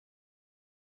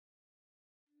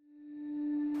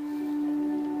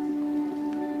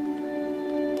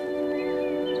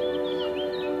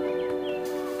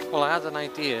I had an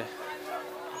idea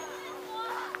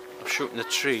of shooting the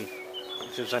tree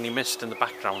if there was any mist in the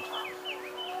background,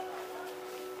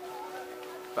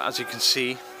 but as you can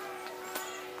see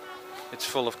it's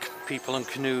full of people and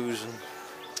canoes and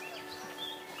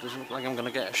it doesn't look like I'm going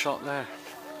to get a shot there.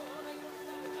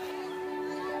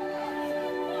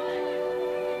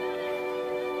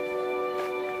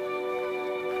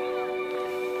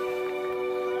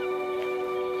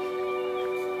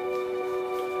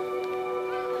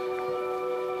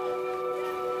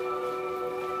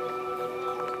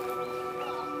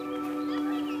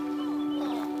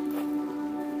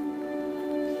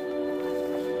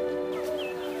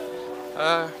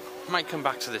 Might come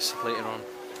back to this later on,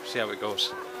 see how it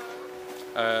goes.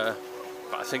 But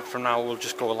I think for now we'll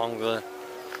just go along the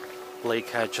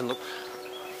lake edge and look,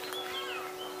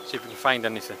 see if we can find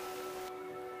anything.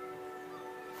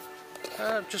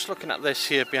 Just looking at this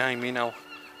here behind me now,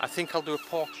 I think I'll do a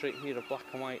portrait here of black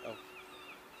and white of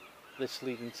this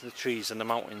leading to the trees and the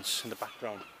mountains in the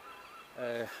background.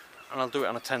 And I'll do it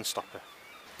on a 10 stopper.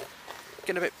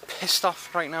 Getting a bit pissed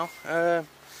off right now.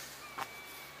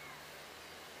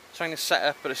 Trying to set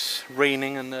up, but it's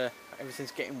raining and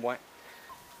everything's getting wet,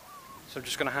 so I'm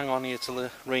just going to hang on here till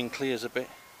the rain clears a bit.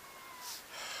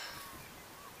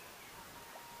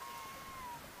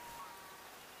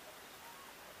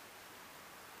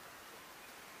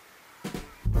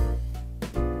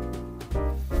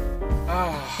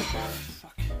 Oh,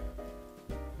 fuck.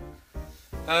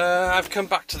 I've come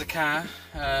back to the car,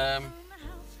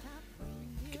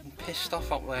 getting pissed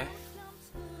off out there.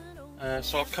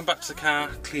 So I'll come back to the car,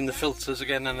 clean the filters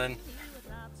again, and then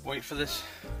wait for this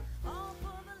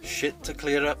shit to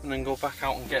clear up and then go back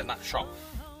out and get that shot.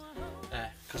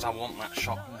 Because I want that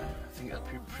shot. I think that'll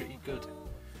be pretty good.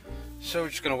 So we're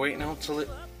just going to wait now until it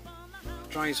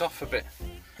dries off a bit.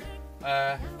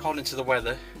 According to the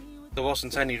weather, there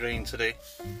wasn't any rain today.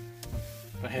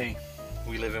 But hey,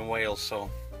 we live in Wales, so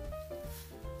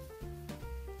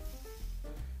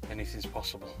anything's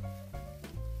possible.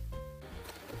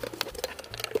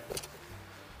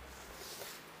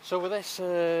 So with this,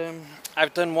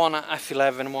 I've done one at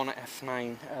f11 and one at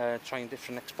f9, trying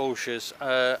different exposures.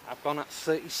 I've gone at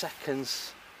 30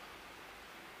 seconds.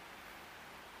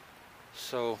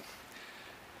 So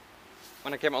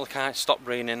when I came out of the car it stopped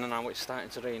raining and now it's starting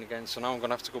to rain again. So now I'm going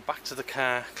to have to go back to the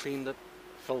car, clean the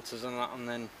filters and that, and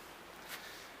then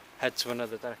head to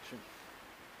another direction.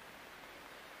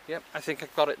 Yep, I think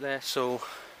I've got it there. So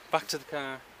back to the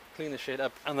car, clean the shit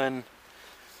up and then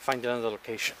find another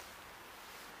location.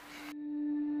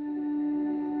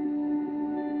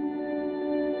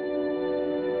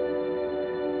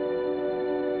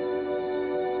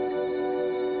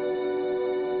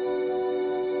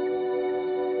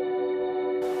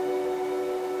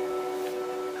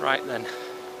 Right then,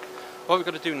 what we're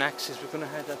going to do next is we're going to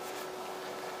head up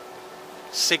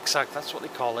zigzag, that's what they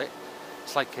call it.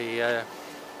 It's like a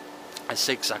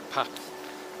zigzag path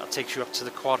that takes you up to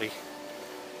the quarry.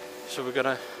 So we're going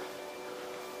to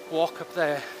walk up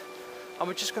there and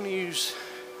we're just going to use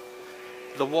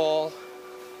the wall,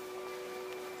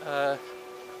 well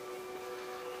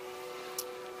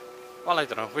I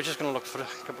don't know, we're just going to look for a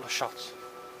couple of shots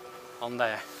on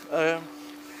there.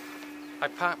 I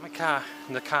parked my car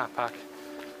in the car park,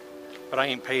 but I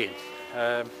ain't paying.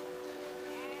 I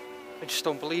just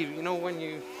don't believe, you know, when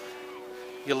you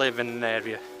live in an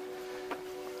area,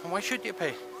 and why should you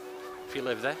pay if you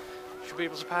live there? You should be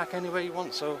able to park anywhere you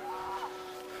want, so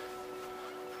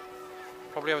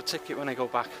probably have a ticket when I go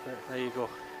back, but there you go.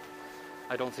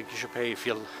 I don't think you should pay if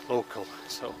you're local,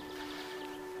 so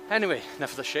anyway,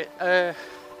 enough of the shit. We're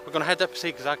going to head up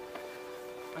zigzag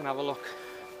and have a look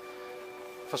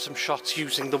for some shots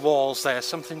using the walls there,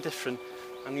 something different,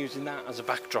 and using that as a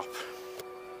backdrop.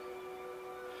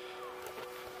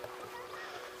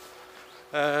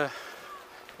 It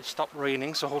stopped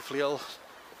raining, so hopefully it'll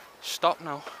stop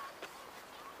now.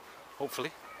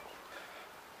 Hopefully.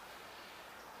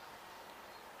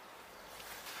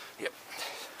 Yep.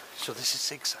 So this is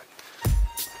zigzag.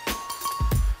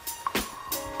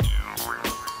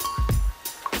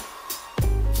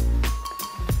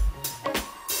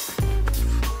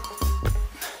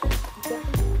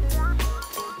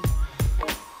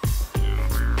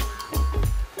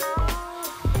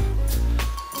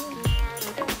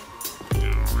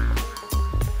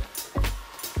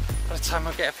 Time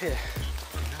I get up here,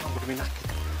 I'm going to be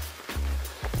knackered.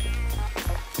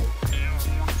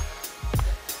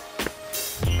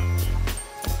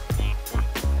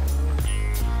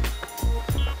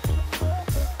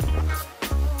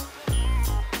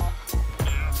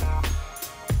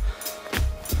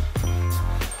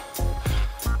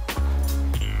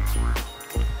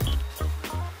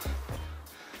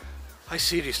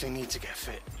 seriously need to get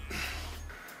fit.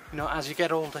 You know, as you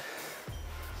get older,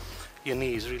 your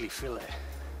knees really feel it.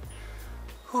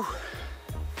 Whew.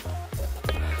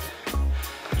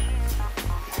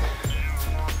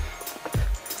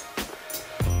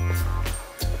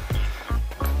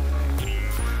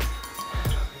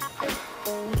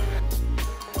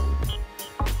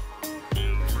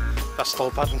 That's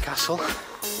Stolbaden Castle,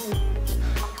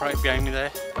 right behind me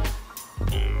there.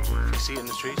 You can see it in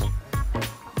the trees.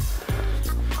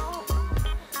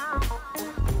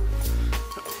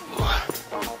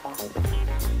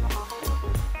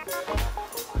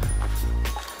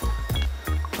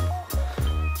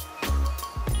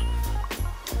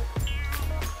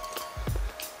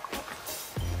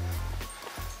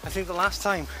 I think the last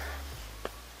time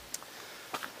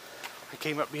I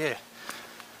came up here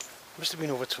must have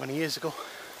been over 20 years ago,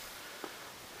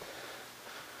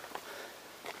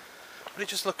 but it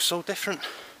just looks so different.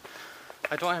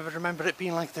 I don't ever remember it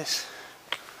being like this.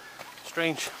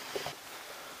 Strange.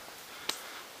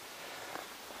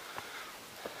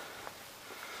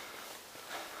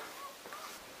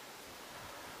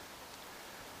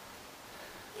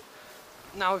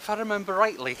 Now, if I remember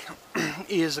rightly,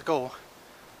 years ago,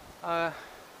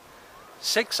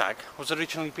 Zigzag was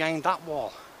originally behind that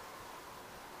wall.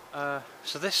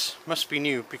 So this must be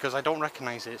new because I don't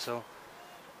recognise it, so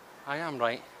I am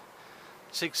right.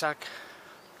 Zigzag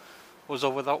was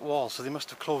over that wall, so they must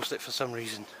have closed it for some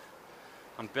reason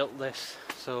and built this,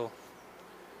 so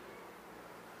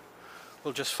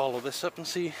we'll just follow this up and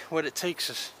see where it takes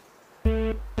us.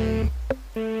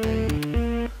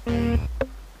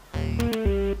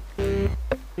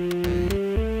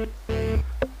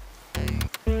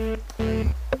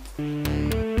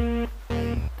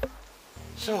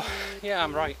 So, yeah,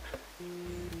 I'm right.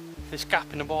 This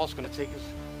gap in the wall is going to take us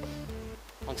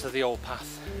onto the old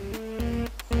path.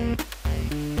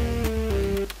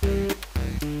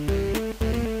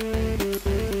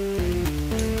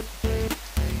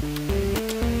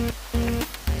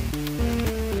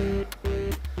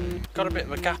 Got a bit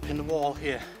of a gap in the wall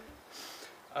here.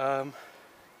 I'm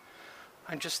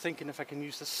just thinking if I can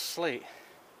use the slate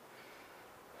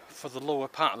for the lower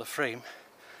part of the frame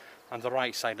and the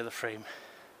right side of the frame,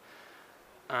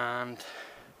 and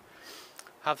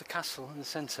have the castle in the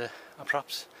centre and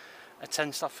perhaps a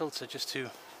 10-stop filter just to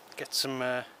get some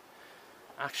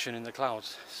action in the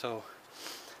clouds. So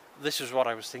this is what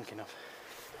I was thinking of.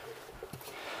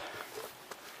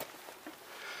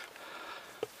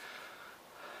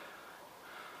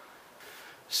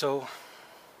 So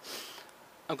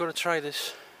I'm going to try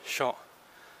this shot,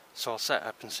 so I'll set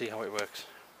up and see how it works.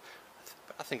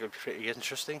 I think it would be pretty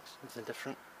interesting, something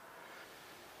different.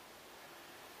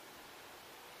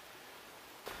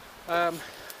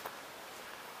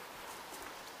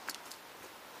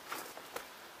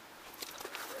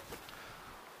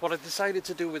 What I decided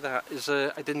to do with that is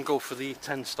I didn't go for the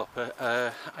 10 stopper.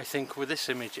 I think with this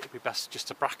image it'd be best just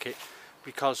to bracket,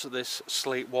 because this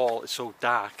slate wall is so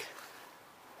dark.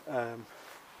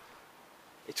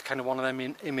 It's kind of one of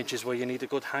them images where you need a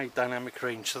good high dynamic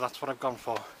range, so that's what I've gone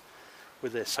for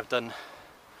with this. I've done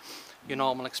your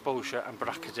normal exposure and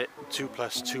bracketed it 2+,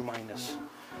 2-.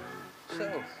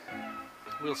 So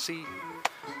we'll see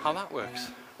how that works.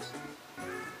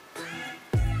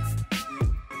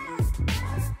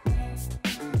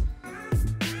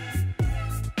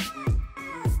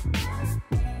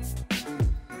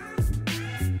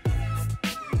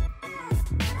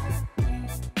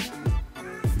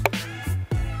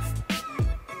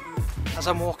 As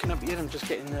I'm walking up here, I'm just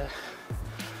getting a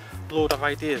load of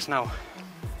ideas now.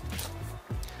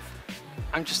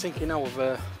 I'm just thinking now of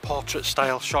a portrait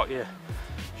style shot here,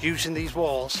 using these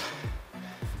walls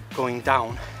going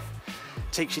down,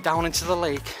 takes you down into the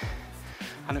lake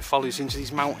and it follows into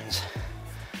these mountains.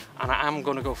 And I am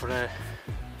going to go for a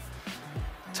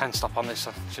 10 stop on this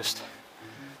one, just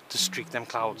to streak them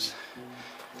clouds.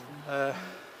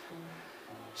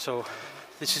 So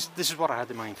this is what I had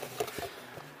in mind.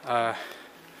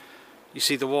 You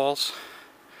see the walls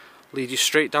lead you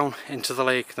straight down into the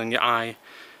lake, then your eye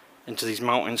into these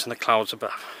mountains and the clouds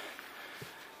above.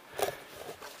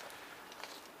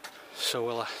 So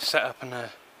we'll set up and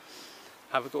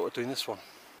have a go at doing this one.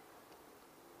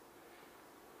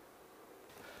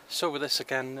 So with this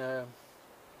again,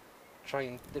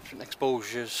 trying different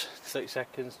exposures, 30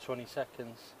 seconds, 20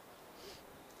 seconds,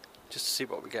 just to see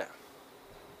what we get.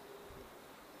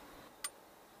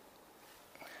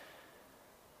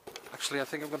 Actually, I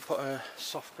think I'm going to put a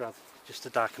soft grab just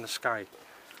to darken the sky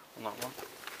on that one.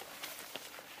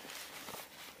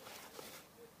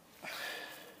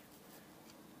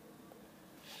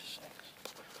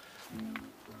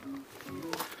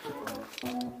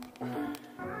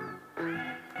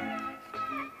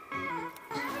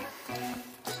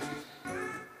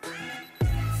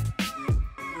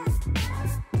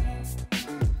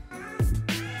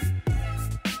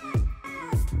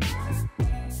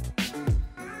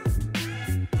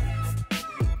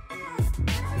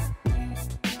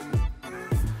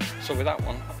 So with that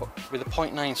one, with a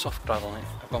 0.9 soft grad on it,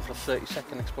 I've gone for a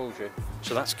 30-second exposure.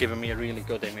 So that's given me a really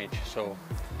good image, so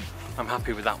I'm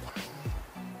happy with that one.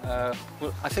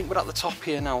 Well, I think we're at the top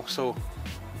here now, so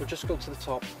we'll just go to the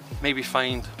top, maybe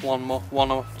find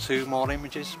one or two more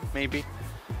images, maybe,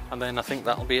 and then I think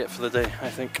that'll be it for the day, I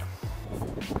think.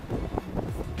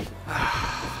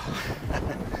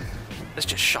 There's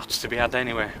just shots to be had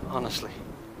anyway, honestly.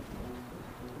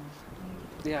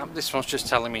 Yeah, this one's just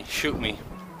telling me, shoot me.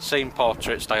 Same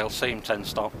portrait style, same 10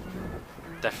 stop,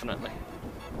 definitely.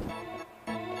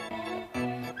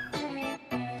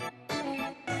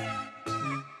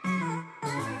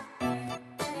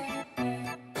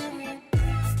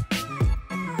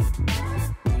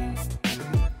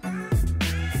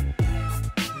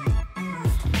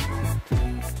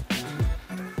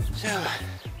 So,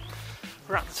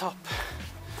 we're at the top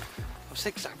of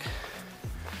Zigzag.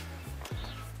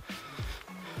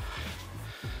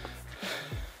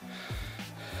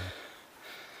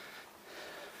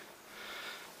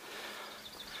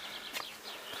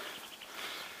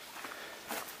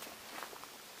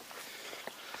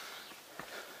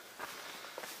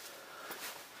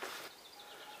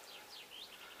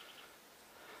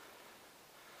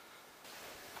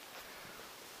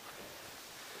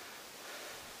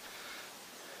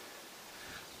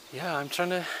 Yeah, I'm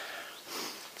trying to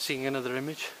see another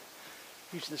image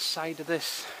using the side of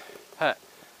this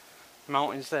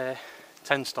mountains there,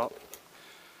 10 stop.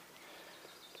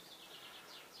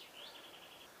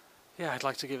 Yeah, I'd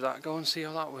like to give that a go and see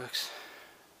how that works.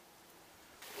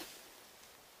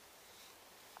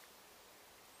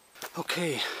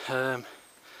 Okay,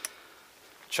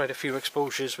 tried a few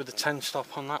exposures with the 10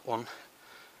 stop on that one.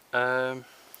 F11.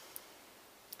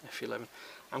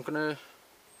 I'm gonna.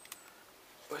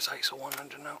 Where's ISO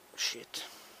 100 now? Shit.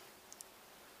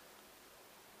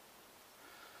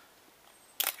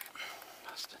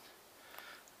 Bastard.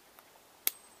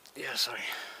 Yeah, sorry.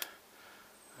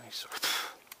 ISO.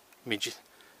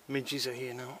 Midges are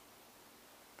here now.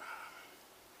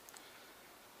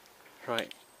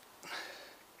 Right.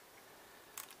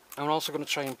 I'm also going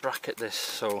to try and bracket this,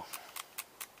 so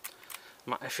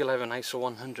my F11 ISO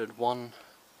 100,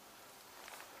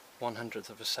 1/100th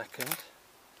of a second.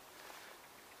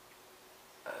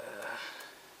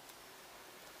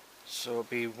 So it'll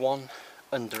be 1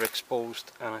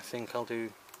 underexposed, and I think I'll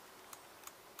do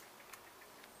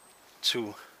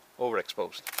 2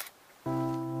 overexposed.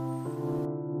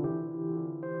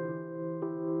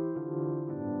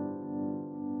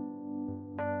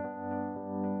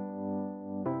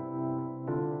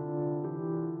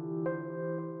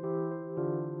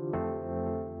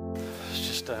 Let's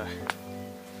just have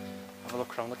a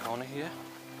look around the corner here.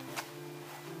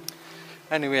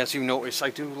 Anyway, as you notice,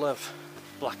 I do love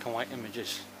black and white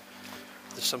images.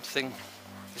 There's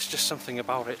just something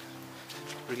about it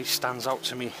really stands out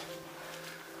to me,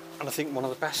 and I think one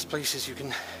of the best places you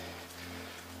can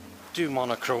do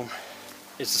monochrome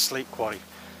is the slate quarry,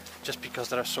 just because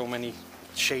there are so many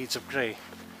shades of grey.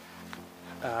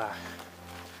 Black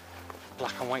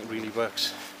and white really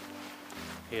works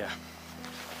here.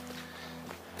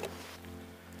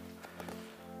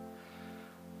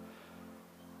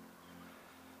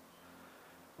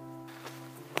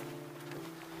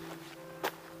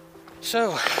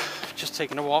 So, just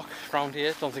taking a walk around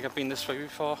here. Don't think I've been this way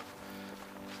before.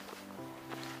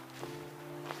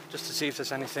 Just to see if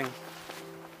there's anything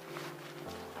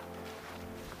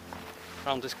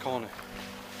around this corner.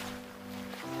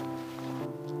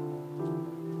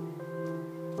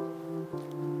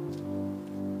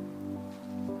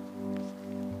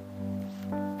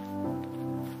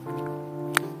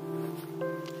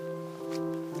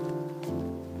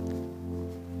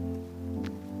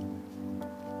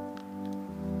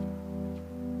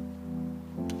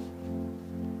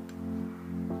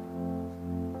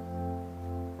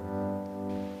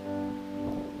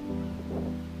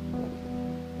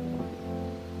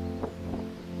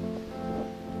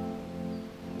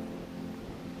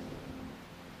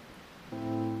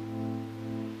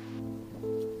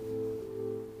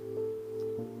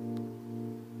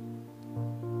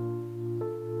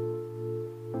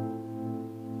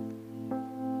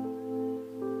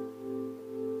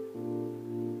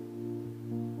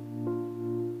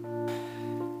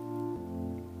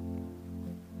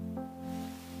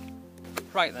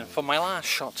 Right then, for my last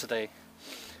shot today,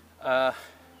 I'm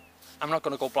not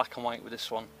going to go black and white with this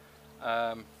one.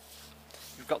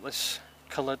 You've got this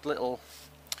coloured little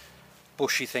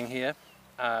bushy thing here.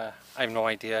 I have no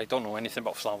idea, I don't know anything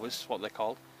about flowers, what they're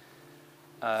called.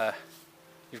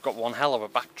 You've got one hell of a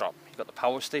backdrop. You've got the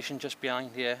power station just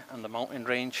behind here and the mountain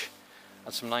range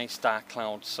and some nice dark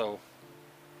clouds. So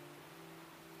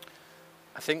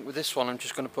I think with this one I'm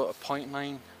just going to put a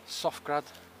 0.9 soft grad.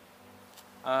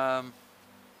 I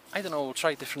don't know, we'll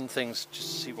try different things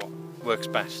just to see what works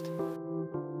best.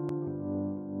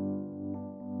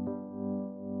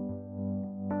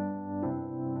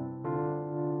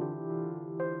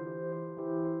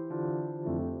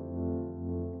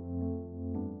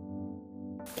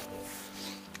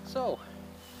 So,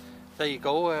 there you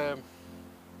go.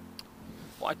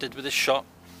 What I did with this shot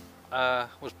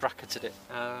was bracketed it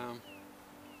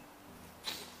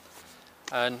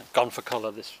and gone for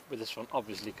colour with this one,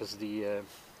 obviously, because the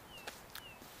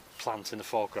plant in the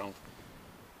foreground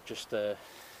just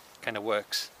kind of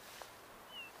works.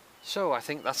 So I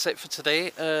think that's it for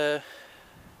today.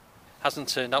 Hasn't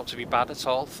turned out to be bad at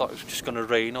all. Thought it was just going to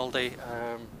rain all day.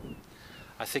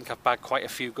 I think I've bagged quite a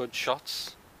few good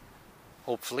shots,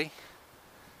 hopefully.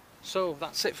 So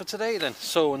that's it for today then.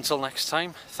 So until next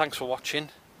time, thanks for watching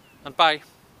and bye.